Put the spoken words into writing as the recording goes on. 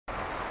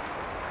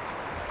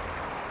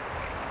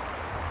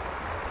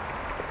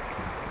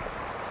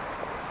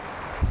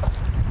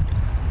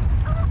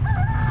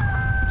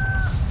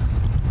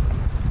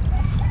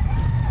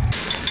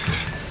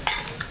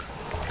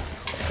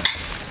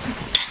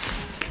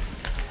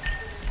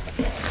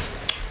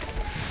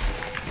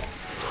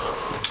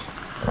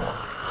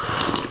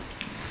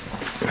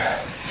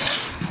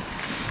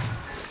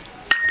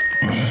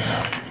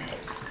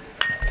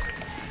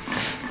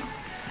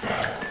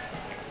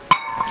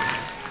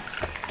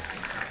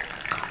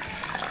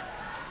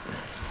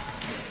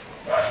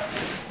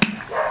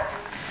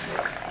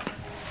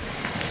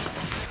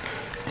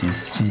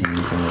yeysiz-chi,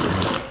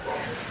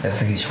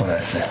 darsaga kech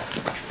qolasizlar.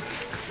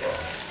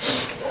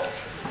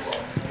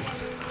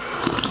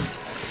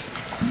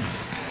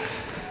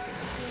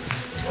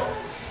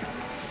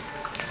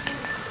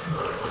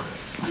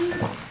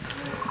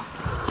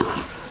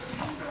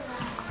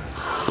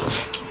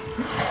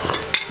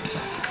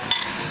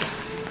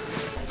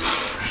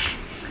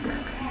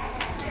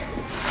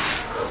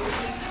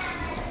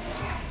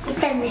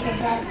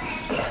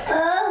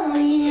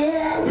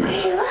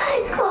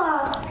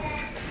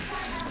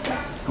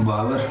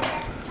 Babur,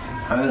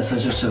 hadi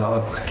saçakçıla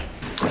alıp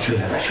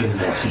şöyle.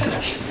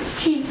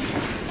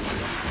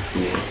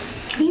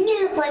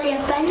 Yine böyle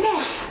yaparlar.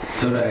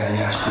 Dur ayağını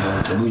yaşlı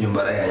yolda, bu gün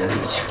var ayağını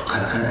geç.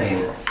 Karakan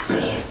ayağını.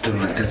 Dur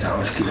merkezden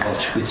hoş gibi al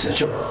çık bitsin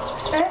çok.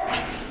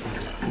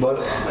 Bol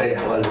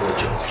ayağını aldım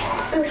çok.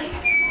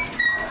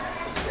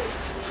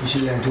 Bir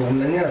şeyler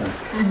tohumlanıyor mu?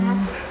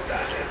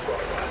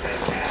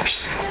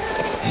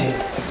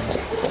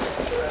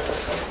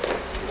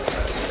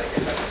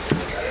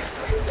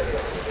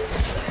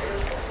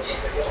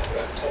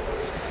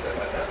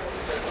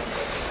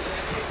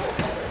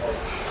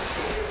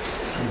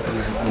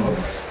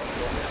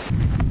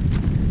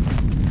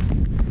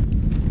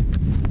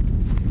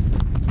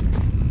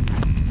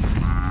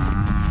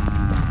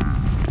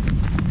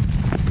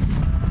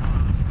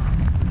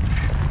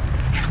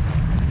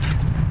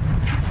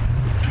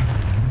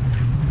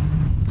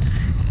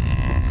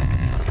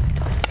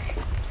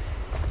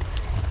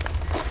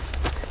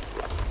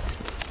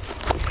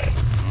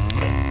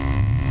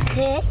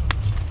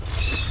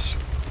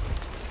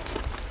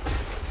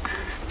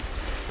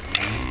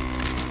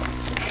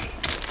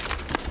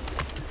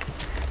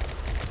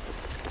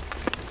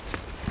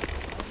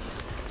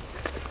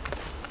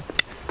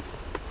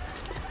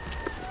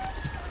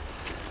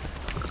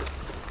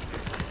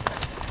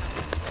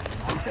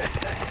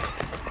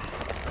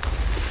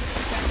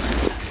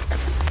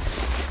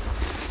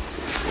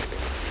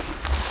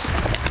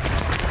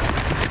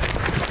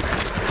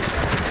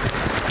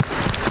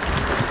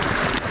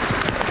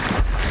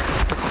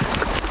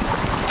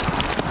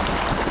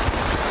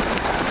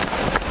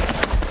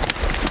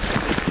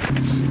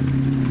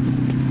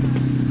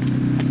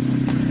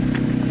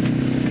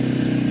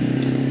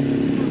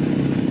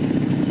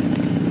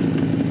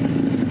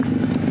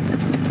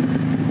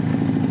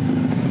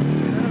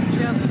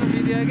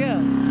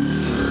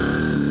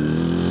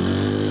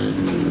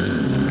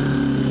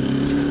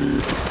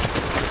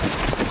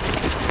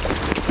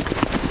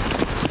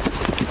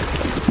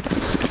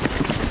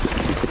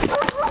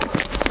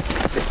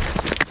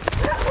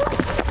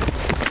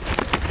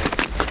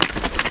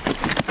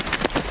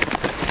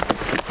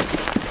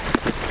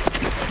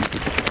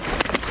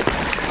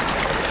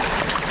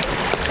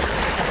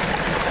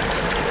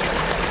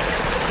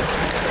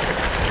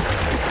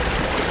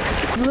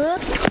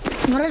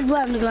 Murat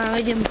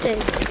buamdıklarına cimte.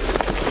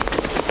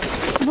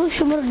 Bu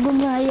şu Murat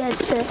bu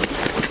hayatta.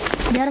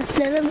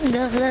 Derslerim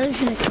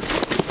şunu.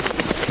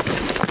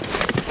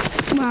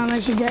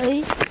 Mama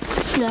şidai,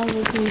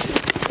 şulavı kuş.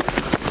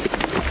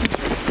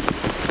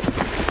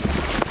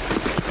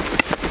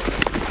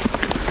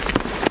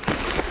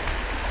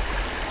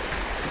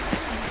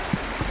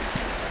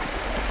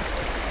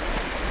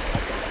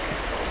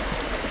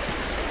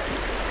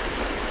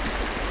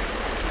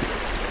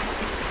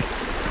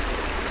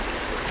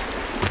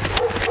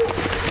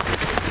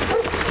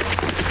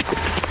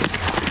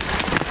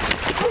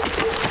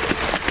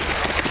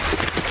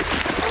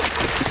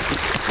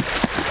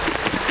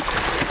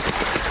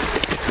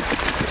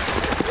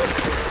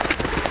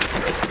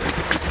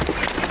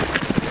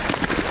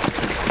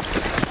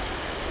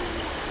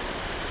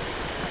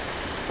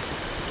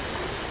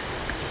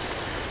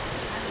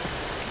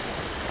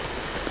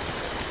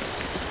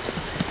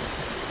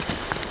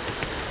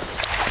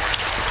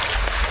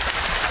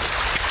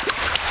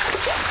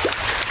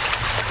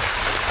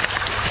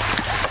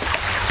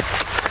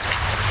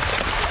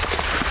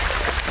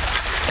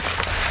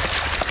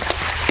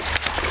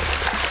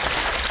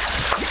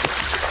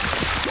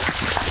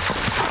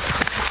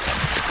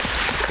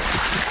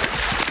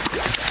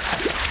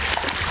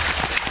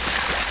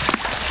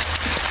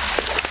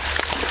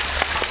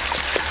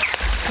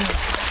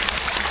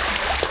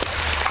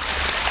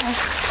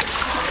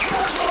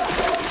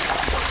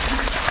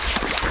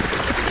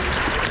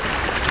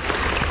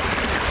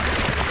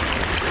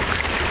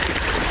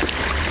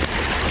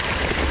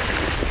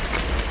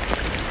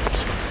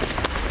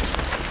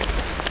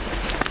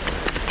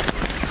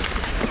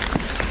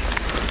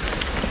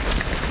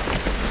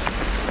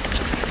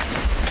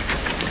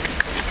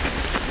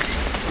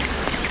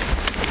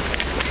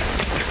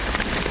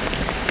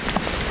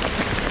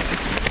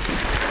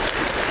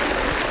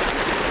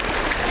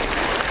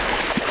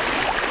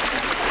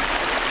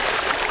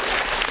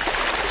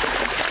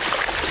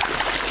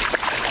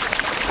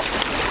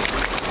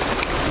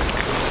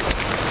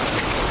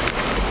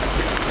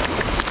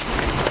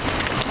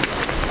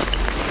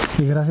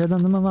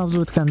 Geografiyadan nima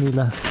mavzu o'tgan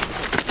deylar?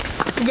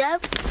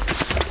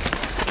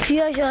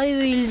 Quyosh, oy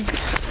va yulduz.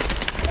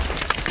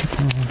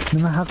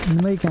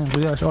 Nima ekan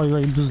quyosh, oy va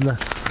yulduzlar?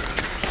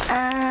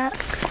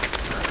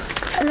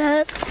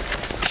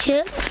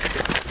 ki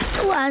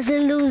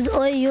aslında o'z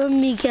oy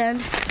yonmaykan.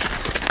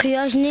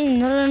 Quyoshning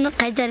nurini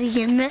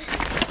qaytarganda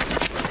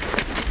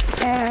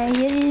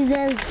yer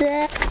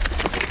yuzasida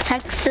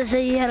 8 ta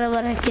sayyora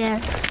bor ekan.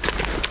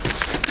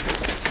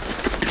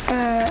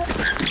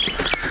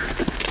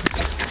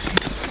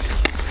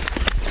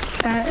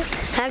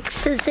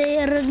 8 ta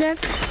sayyoradan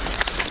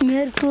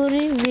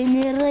Merkuriy,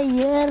 Venera,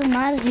 Yer,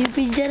 Mars,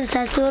 Jupiter,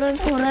 Saturn,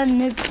 Uran,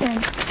 Neptun.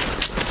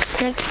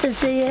 8 ta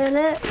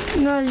sayyora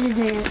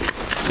mavjud.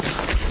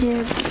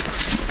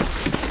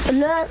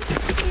 Ular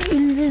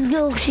yulduzga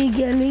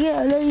o'xshaganligi,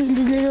 ular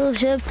yulduzlarga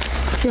o'xshab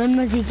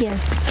yonmas ekan.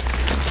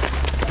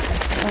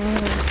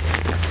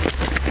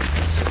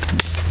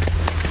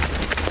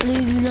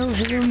 Yulduzlarga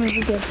o'xshab yonmas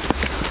ekan.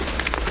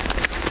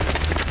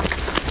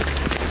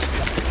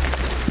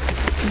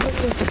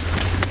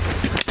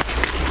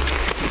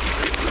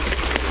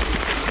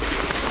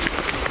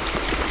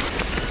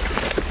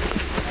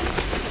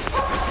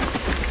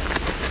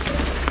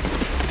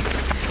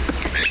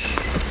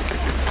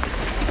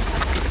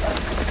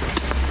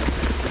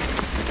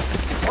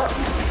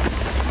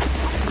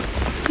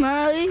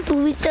 Mari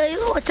buitay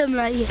otam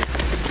lagi.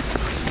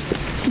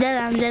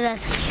 Dalam.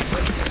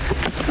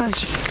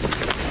 Masih.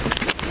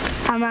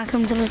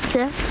 Amakım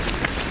durdu.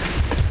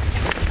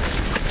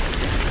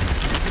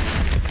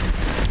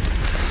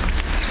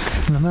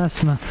 Nima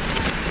ismi?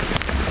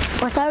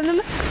 Otam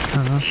nima?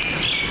 Ha.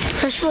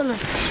 Tosh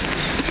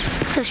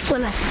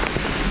bo'lar.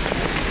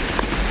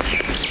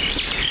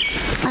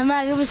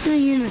 Amakım ismi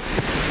Yunus.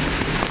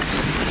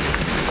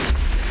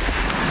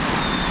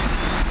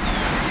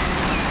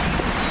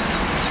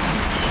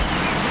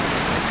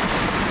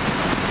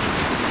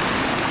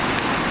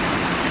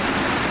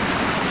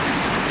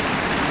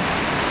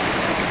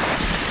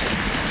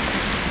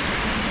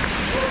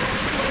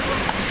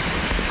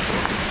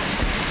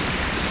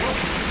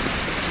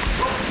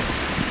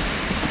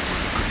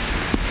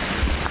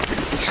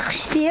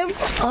 Chiqishdiyam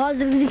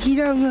hozirgidek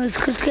kiyinamiz,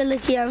 kurtkalar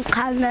kiyamiz,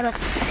 qalinroq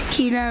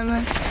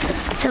kiyinamiz.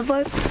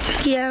 Sabah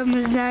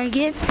kiyamizdan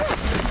keyin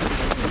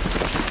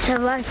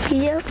sabah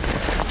kiyib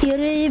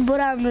yurib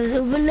boramiz.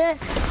 U bilan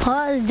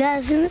hozir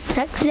darsimiz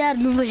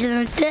 8:30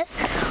 boshlanadi.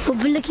 U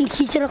bilan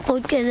kechroq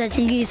o'tkazadi,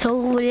 chunki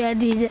sovuq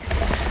bo'lardi deydi.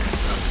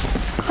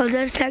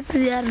 Hozir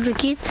 8:30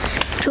 keyin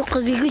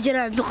 9:30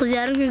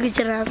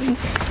 ga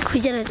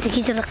ko'chiradi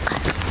kechroqqa.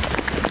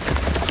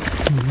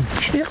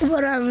 Shunday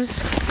boramiz.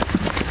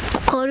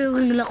 Qor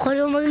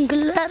yog'magan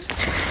kunlar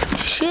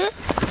shu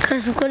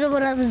krasovkada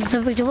boramiz,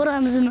 sabakcha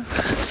boramizmi?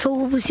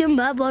 Sovuq bo'lsa ham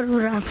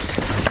boramiz.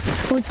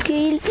 O'tgan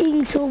yil eng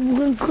sovuq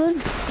bo'lgan kun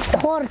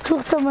qor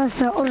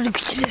to'xtamasdan urdi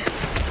kuchli.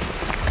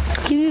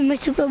 Kim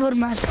maktabga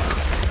bormadi.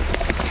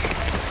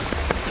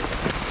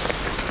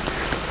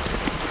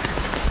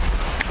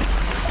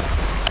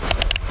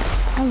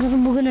 Hozir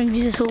bugun ham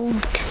juda sovuq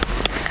bo'ldi.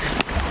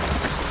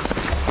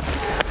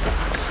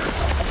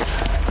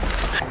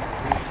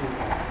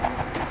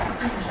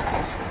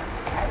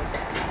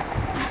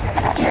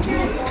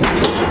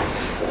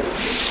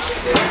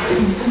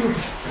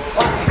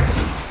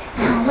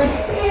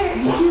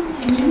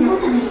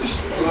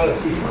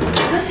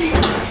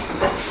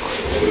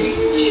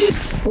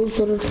 Bu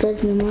suratlar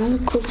nimani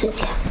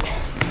ko'rsatyapti?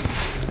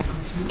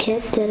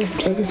 Chap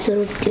tarafdagi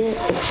suratga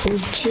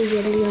o'quvchi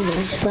berilgan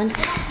vazifani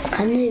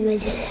qanday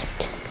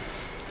bajaryapti?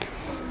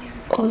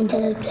 O'ng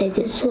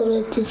tarafdagi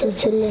suratda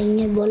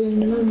tasvirlangan bola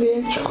nima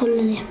bilan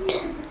shug'ullanyapti?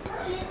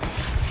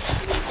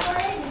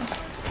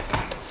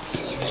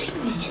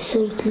 Sevimli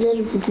suratlar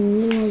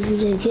bugungi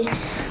mavzudagi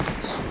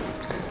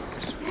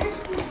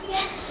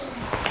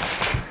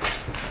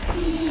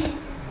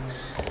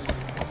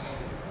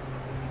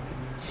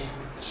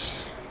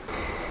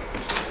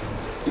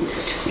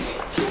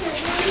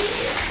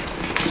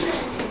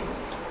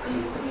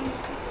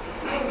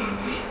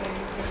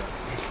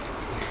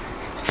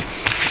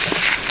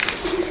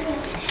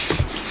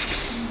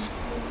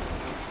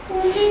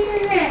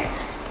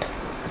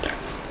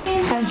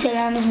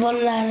Hamşiramiz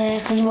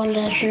bolalar, kız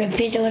bolalar şurada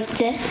peyda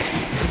vardı.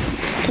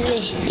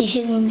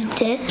 İşim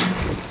bitti.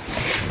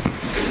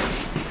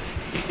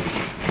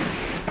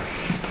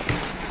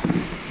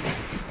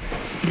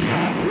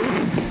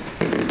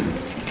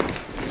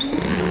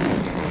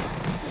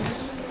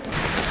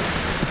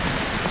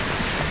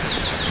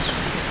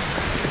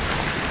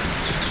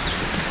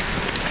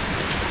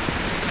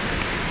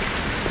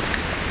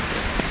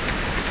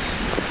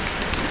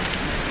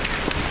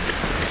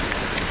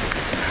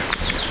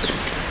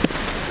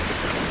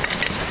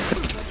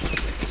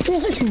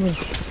 Kaçın bu?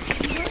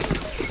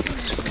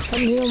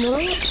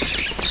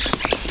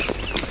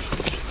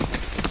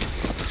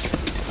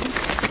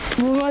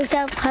 Bu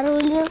maktab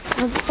qarorli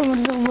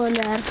umrzoq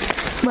bo'lar.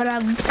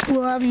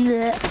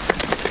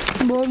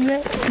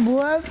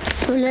 Buvam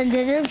bilan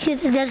dedem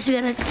ders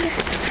beradi.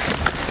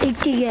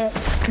 Ikkiga,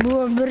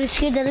 buvam bir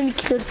ishga, dedem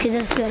 2-4 ga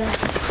ders beradi.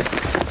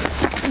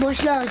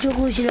 Boshlang'ich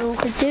o'quvchilar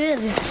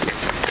o'qitaverdi.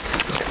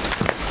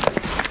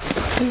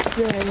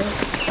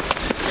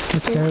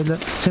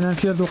 Sen ham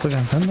shu yerda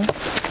o'qigansan-da?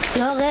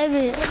 Yo'q,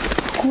 men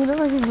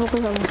Qo'ynamasib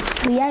o'qigaman.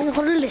 Bu yangi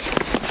qurildi,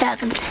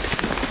 yaqinda.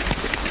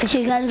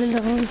 Eşeğel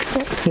bildiğim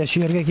Ya shu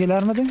yerga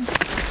kelarmiding?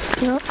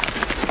 Yo'q.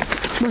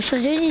 Boshqa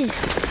joy.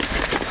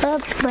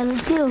 Hop,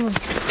 balontiyorum.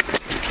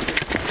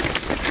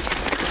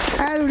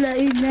 Arula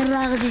uylar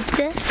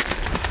rag'ditda.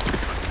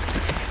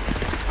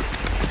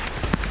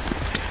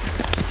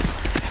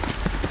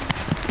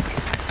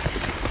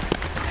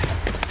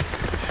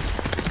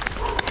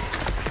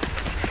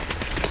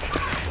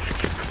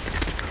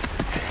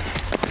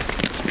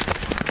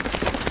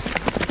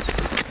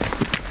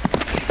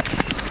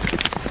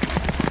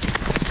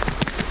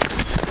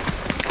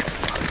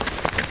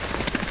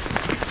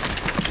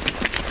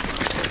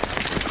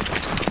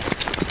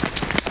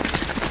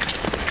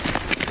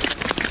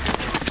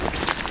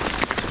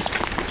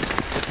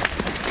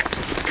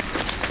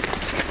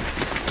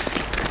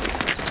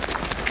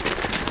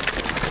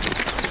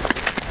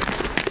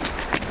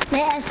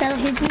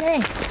 Tauhidnya.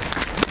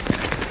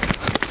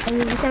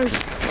 Ayo kita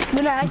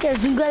mana aja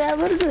juga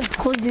berke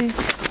kozi.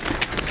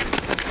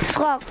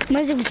 Skak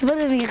masih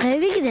sebenarnya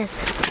kayaknya kita.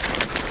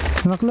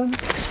 Nima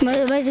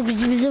Masih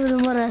bize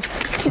belum maras.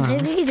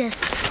 Kayaknya kita.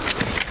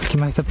 Ki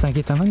maktabdan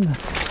ketaman-da.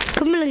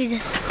 Kim bilan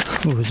ketasiz?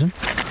 O'zim.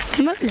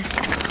 Nima bilan?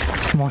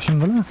 Mashin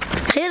bilan.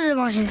 Qayerda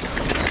mashinangiz?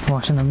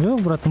 Mashinam yo'q,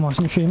 biroq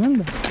mashin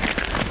ushlayman-da.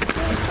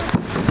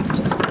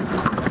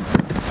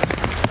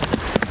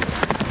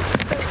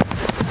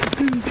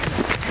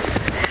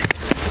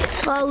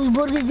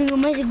 Borga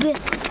dinlemek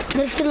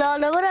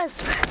direktörlerle varız.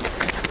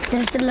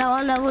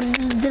 Direktörlerle varız.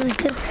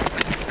 Direktör.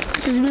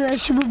 Siz bir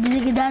işi bu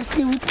bize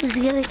dersi unutması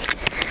gerek.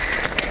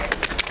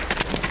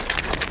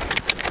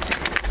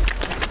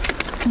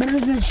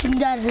 Birinci şimdi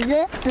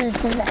dersi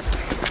direktörler.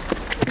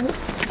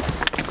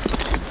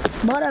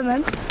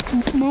 Boraman.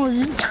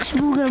 Mavzu çıkış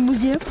bo'lgan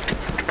muzeum.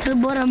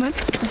 Kirib boraman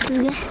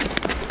sizga.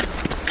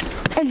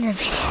 Anlamaydi.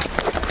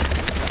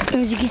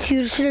 O'ziga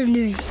suyurishlar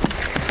nima?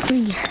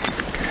 Bunga.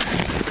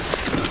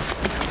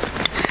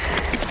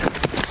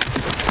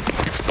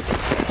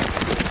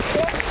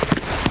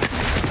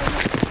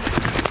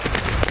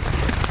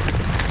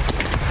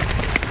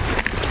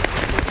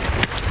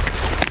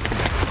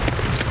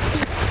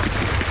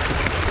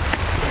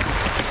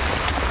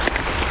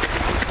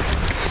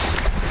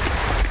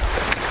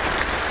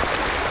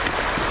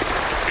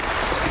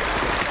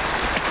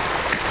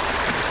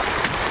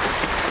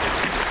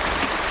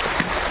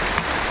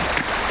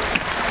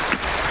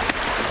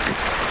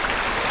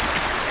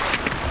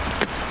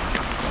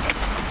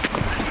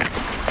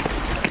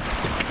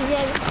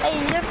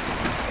 Eğilip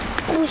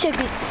kuşa git.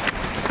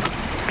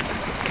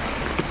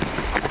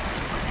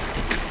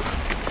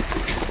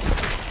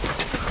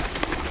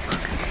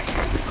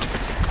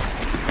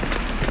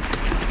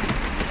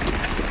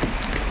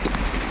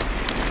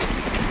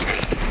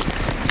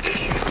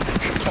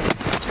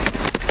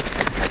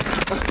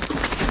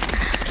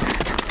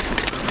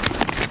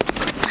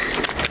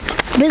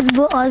 Biz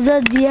bu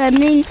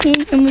Azadiye'nin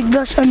en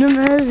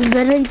umutbaşanımız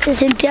 1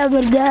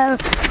 sentyabrda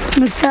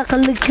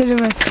Mustaqillik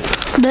kunimiz.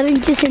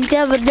 1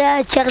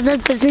 sentyabrda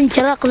chaqnab tursin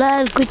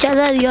chiroqlar,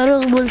 ko'chalar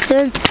yorug'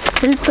 bo'lsin,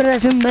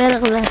 hilpirasin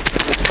bayroqlar.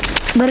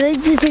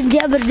 1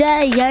 sentyabrda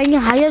yangi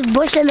hayot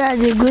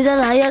boshlanadi,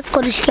 go'zal hayot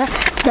qurishga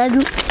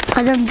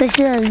qadam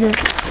tashlanadi.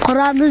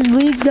 Quramiz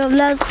buyuk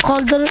davlat,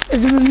 qoldirib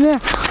izimizni,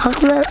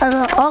 haqlar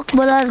aro oq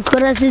bo'lar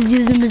ko'rasiz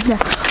yuzimizda.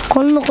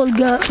 Qo'lni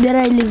qo'lga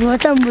beraylik,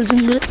 vatan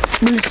bo'lsin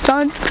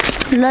Guliston,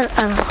 ular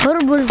aro hur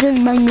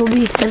bo'lsin mangu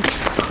buyuk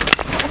Turkiston.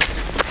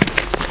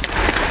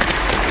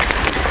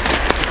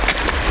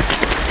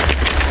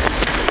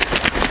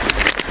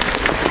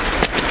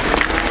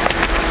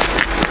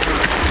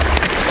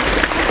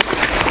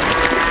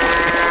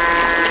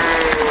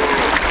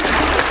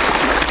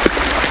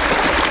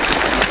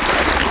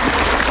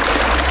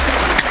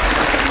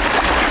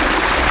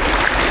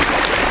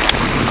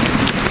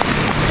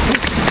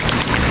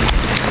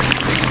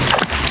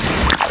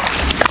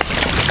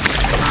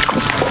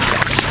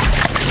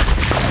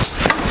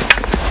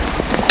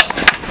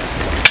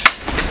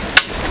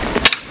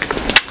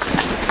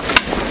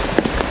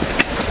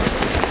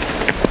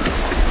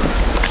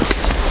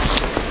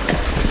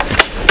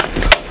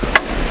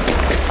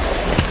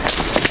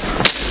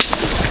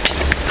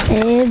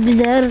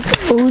 Bizler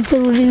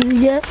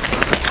oturduğumuzda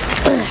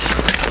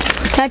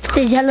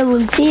katta jala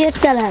bo'ldi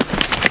ertalab.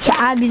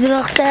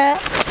 Bizroqda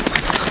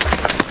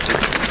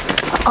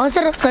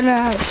ozroqgina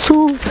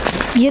suv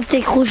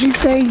yebtek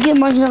qo'shilganki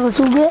mashinaga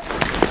suvga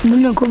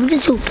bundan ko'pida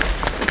suv.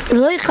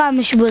 Loy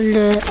qamish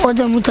bo'ldi,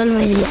 odam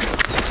o'tolmaydigan.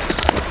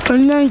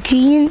 Undan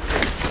keyin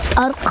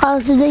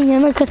orqasidan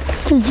yana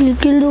katta zil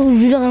keldi,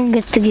 juda ham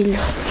katta keldi.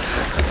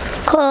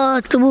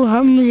 Katta bu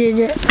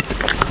hammamizga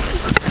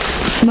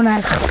buna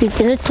qilib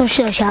ketdi,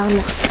 toshlar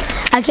shag'li.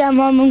 Akam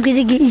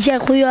mumkinki isha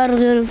qo'yar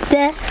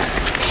yuribdi.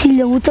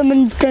 Silni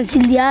o'tamandan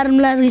silni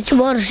yarimlargacha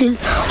borishil.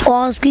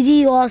 Oz ketdi,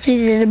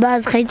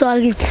 ba'zi qayta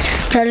olgan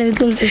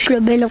tarafga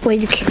ushlab belab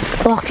qo'ydik.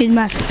 Vaqt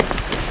ketmas.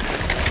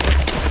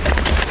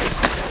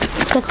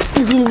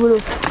 Katta zil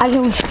bo'lib,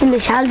 akam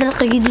shunday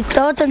shaldirqa ketdi,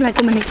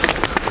 otamlarga mana.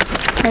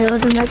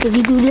 Otamlarga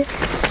ketdi.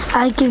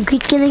 Akam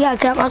ketganiga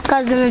akam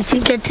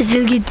orqasidan katta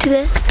zil ketdi.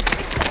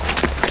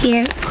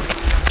 Keyin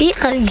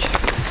qarang.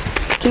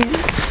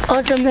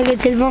 Otamlarga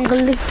telefon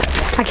qildik.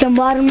 Akam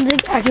bormi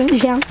dedik. Akam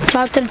isham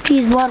charter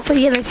tez borib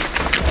kerak.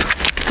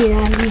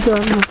 Kerak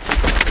dorma.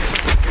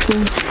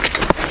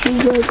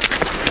 Çünkü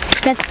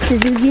katta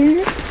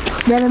zilgili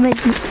daramak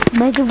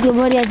maktabga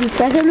boryapti.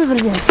 Taklif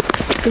bergan.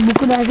 Bu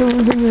kunlarda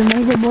o'zim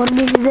mayda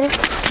bormaydi de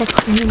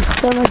katta zil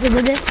qilmasa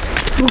dedi.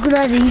 Bu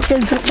kunlarda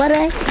yetib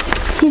qaray.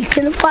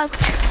 Silkinib qolib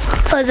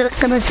hozir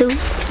qanasi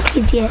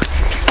ketgan.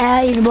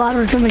 Ay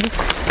bormisan deb.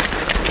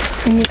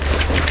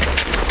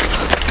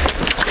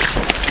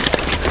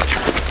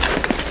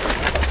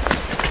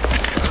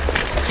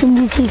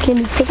 Şimdi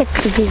silkinib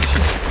katta zil.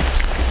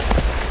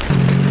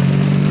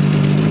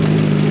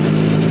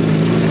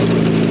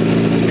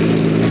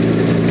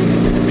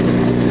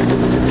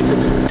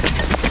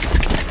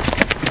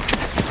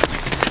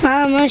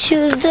 Ama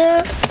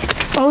şurada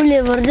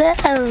öyle burada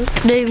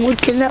duyum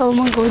uçunda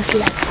olman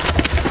koydular.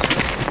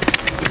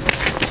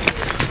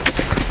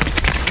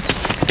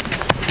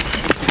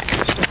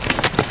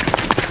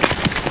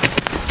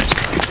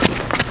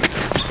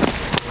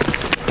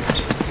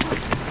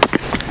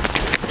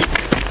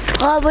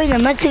 Böyle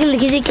mesela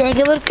gidecek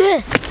eve bakıyor.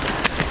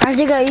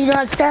 Ancak aynı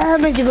hatta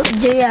mecbur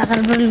diye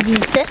akarım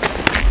gitti.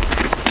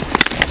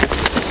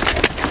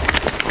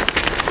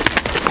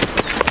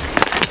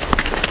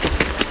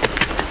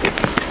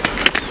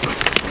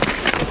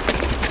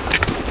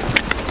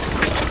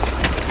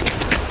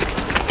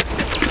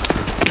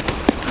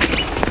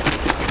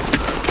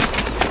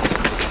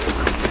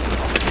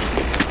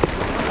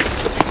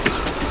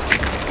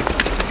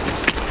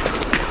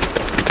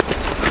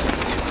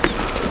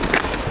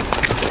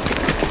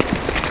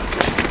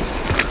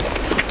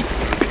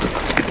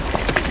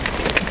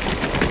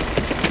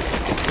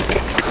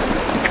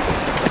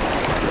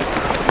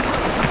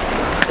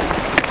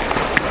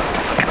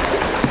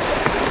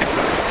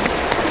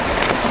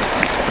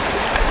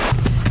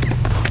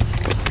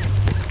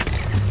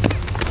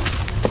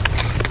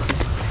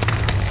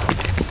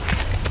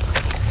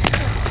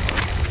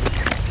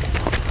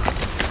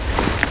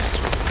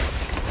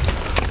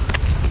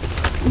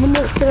 Bunun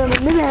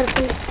ne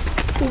nerede?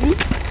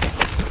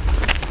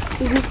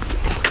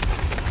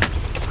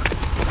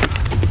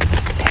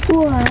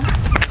 Wow.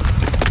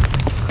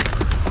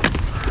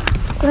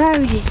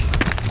 Ramji.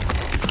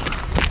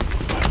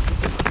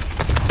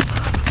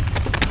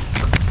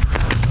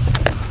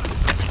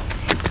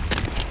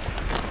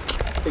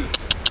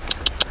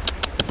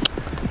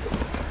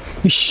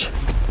 İş.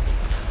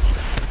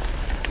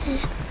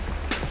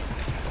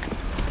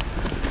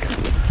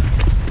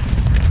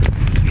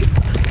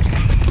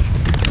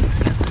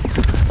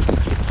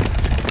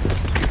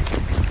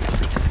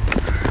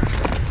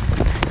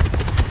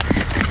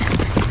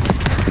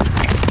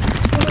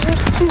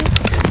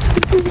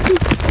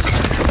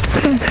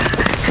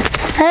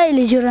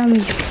 Hayli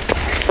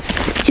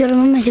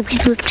joramı mesip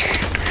gitmiş.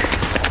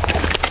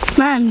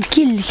 Man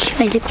killik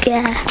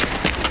mesipke.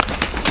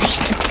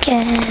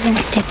 Mesipke.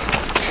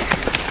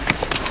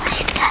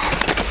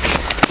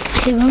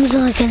 Vamos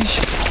lá, cara.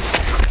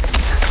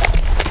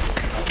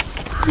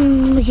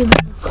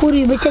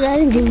 Kuri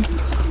beçelerim gibi.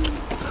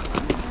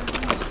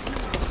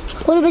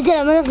 Kuri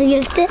beçelerim nasıl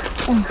geldi?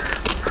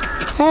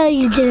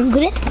 Hayır canım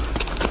kuri.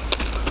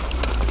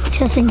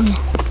 Şahsen yine.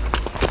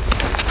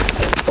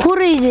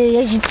 Kuri de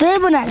yaşıttı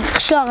buna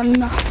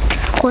kışağına.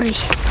 Kuri.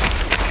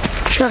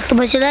 Şahsı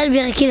beçeler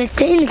bir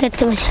kilette indi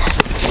kattı beçeler.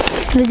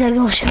 Bizlerge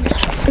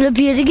hoşlanırlar. Öyle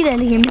bir yere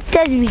gidelim.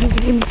 Tezim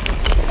gidelim.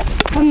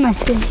 Ama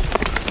söyleyeyim.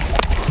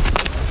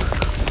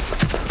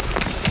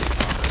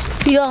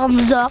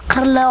 Yağımıza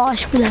karla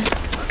aş bilen.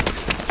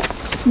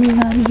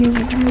 Mihar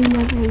gibi.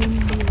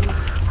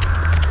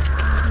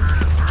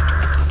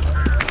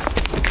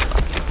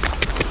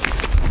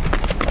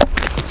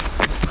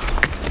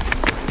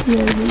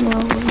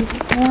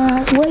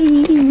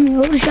 Vay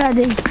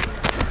orşade.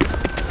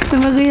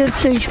 Ama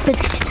görürsün şüphet.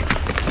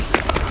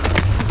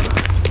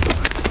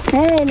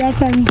 Hey la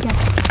kamika.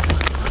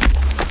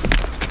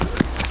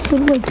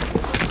 Dur bak.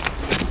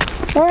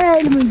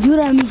 Hey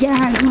mujura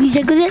mijahan. Gija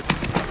güzel.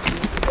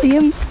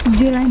 Yem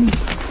jurani.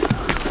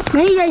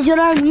 Nahi da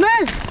jurani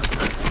mas.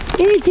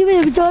 Ini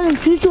tiba bir tane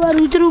susu var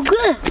uçuruk.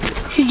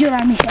 Şu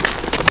jurani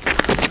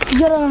şey.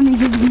 Jurani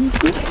şey değil.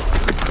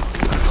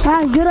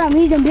 Ha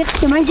jurani de bir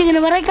şey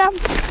mancıkını bırakam.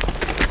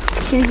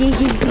 Şimdi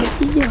şey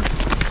değil.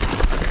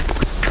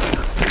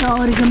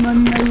 और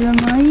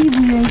गमनाई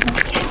बुलेगा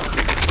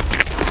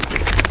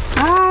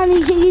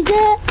नीचे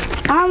कीजिए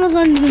आम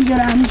कौन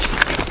जरा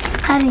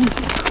हरी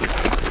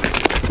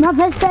ना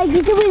फंसता है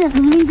किसी भी ना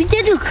तुम पीछे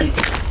दुख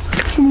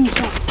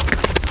नीचे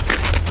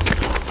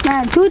ना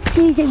दूध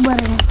नीचे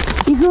बढ़ गया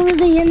इको में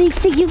तो ये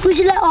नीचे की कुछ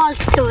ला ऑल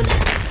स्टोर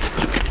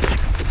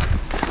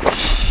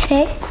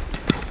है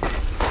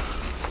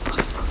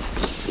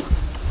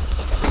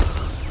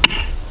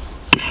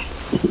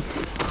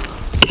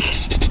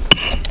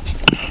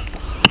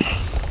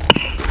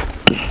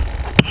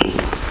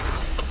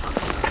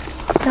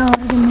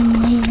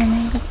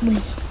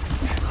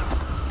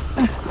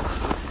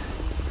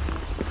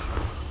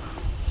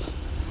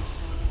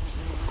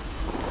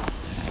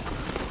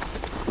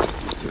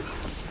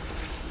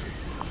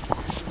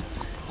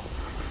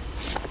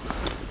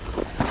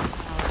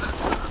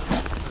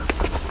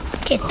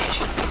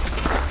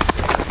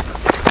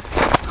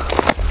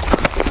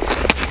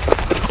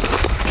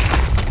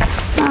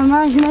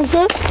Aman şu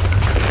maktab.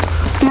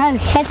 Yani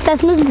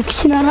kattasimiz bu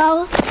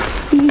kichikroq.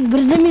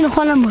 Birda meni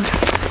xolam bor.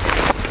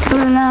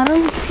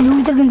 Bolalarim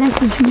yo'ldan dars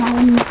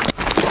o'tishmadim.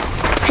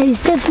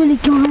 Qaysi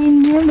so'likka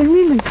o'yinni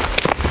bilmayman.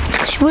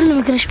 Kirish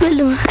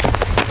bo'ldimi?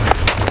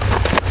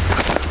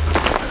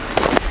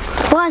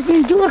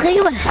 Sen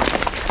Turkiye'ye var.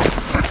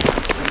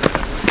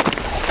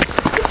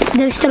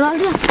 Direktör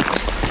aldı.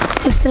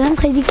 Direktörüm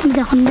kaydık bir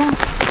dakika.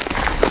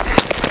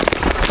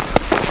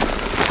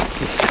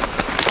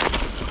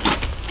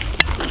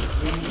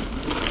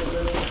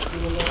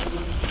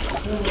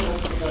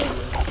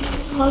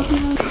 Bakın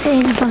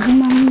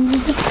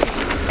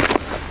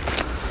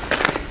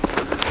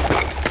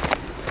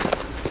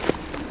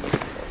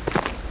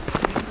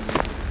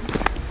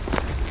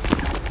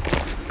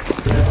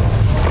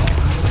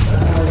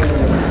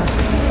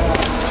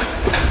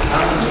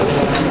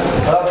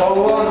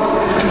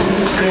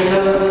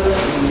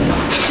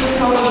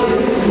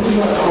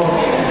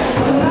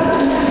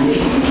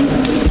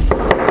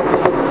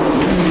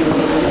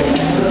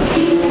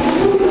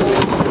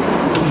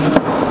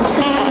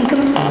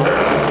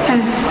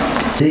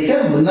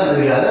Lekin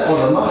bundan ilgari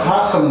odamlar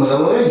har xil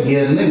mudavva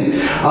yerning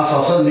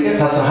asosan nega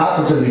tasahat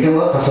qilib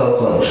tasavvur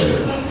qila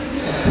boshlagan.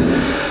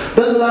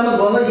 Biz bilamiz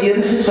bolalar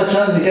yerni hech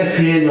qachon nega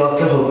fe'l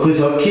yoki ho'kiz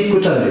yoki kit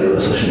ko'tarmaydi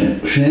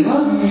shuningmi?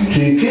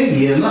 Chunki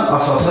yerni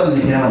asosan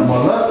nega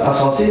bolalar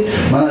asosiy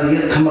mana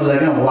yer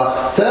qimirlagan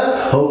vaqtda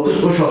ho'kiz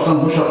bu shoxdan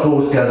bu shoxga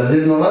o'tkazdi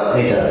deb ular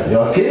aytadi.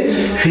 Yoki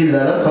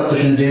fe'llar hatto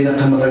shunday joyda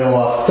qimirlagan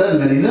vaqtda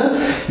nima deydi?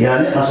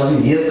 Ya'ni asosiy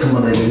yer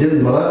qimirlaydi deb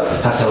ular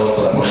tasavvur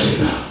qila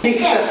boshlaydi.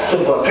 Ikkita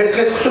qutb bor.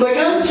 Qaysi qutb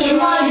ekan?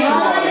 Shimoliy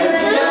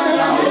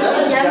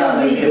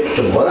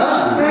qutb bor.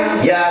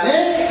 Ya'ni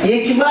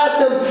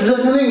ekvator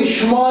tizimining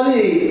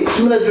shimoliy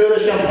qismida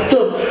joylashgan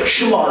qutb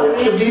shimoliy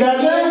qutb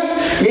deyiladi.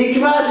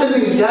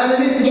 Ekvatorning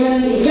janubiy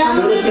joylashgan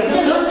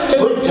qutb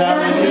bu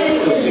janubiy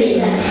qutb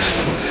deyiladi.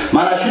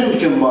 Mana shuning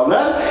uchun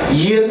bolalar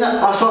yerni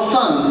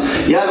asosan,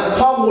 ya'ni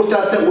qop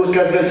o'rtasidan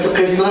o'tkazgan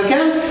qaysi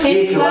ekan?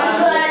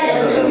 Ekvator.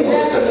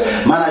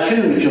 Mana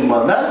shuning uchun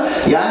bolalar,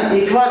 ya'ni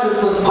ekvator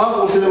qop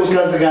o'rtasidan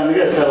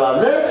o'tkazilganligi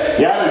sababli,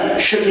 ya'ni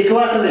shu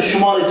ekvatorning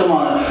shimoliy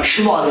tomoni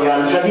shimoliy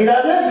yarimsha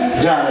deyiladi,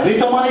 janubiy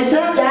tomoni esa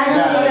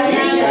janubiy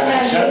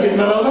yarimsha deb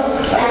nomlanadi.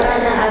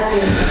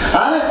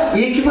 Ana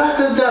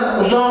ekvatordan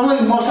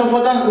uzoqlik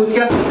masofadan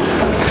o'tkazib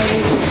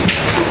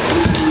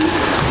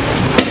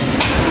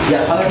ya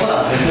qara qara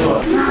shu bor.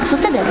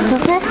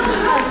 To'xta.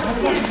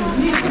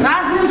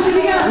 Razm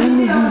tushirgan.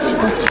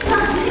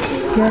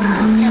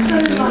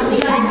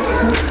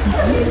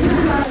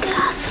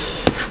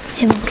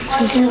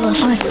 Size var.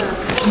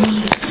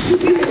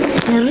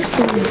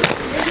 Neresi?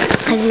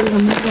 Acılı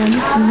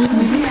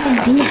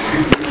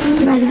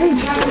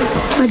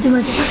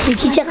matematik.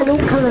 İki çakalım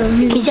kalır.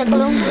 İki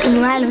çakalım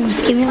malum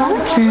kimi var?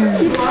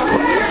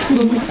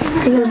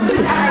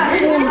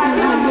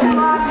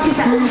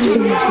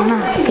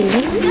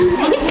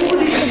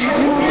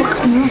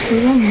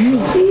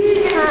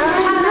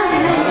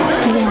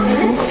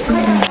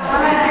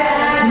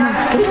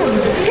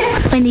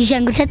 Ben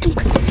işen gösterdim.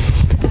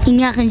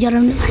 İni yakın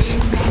canım var.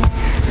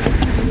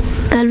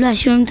 Galiba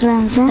şunun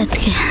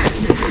transaksi.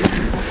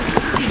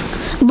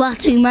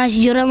 Baktım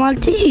maaşı canım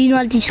altı, yine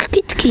altı çıkıp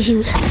gitti kişi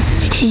bile.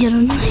 Şu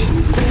canım var.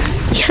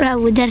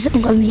 Yara bu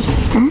dersim kalmıyor.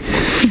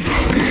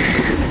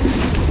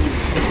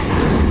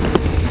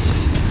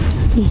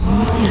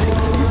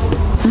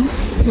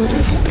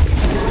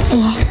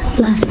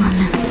 Lazım.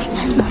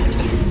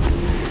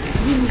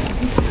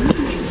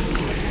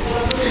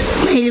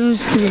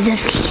 Elimiz bize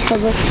ders ki.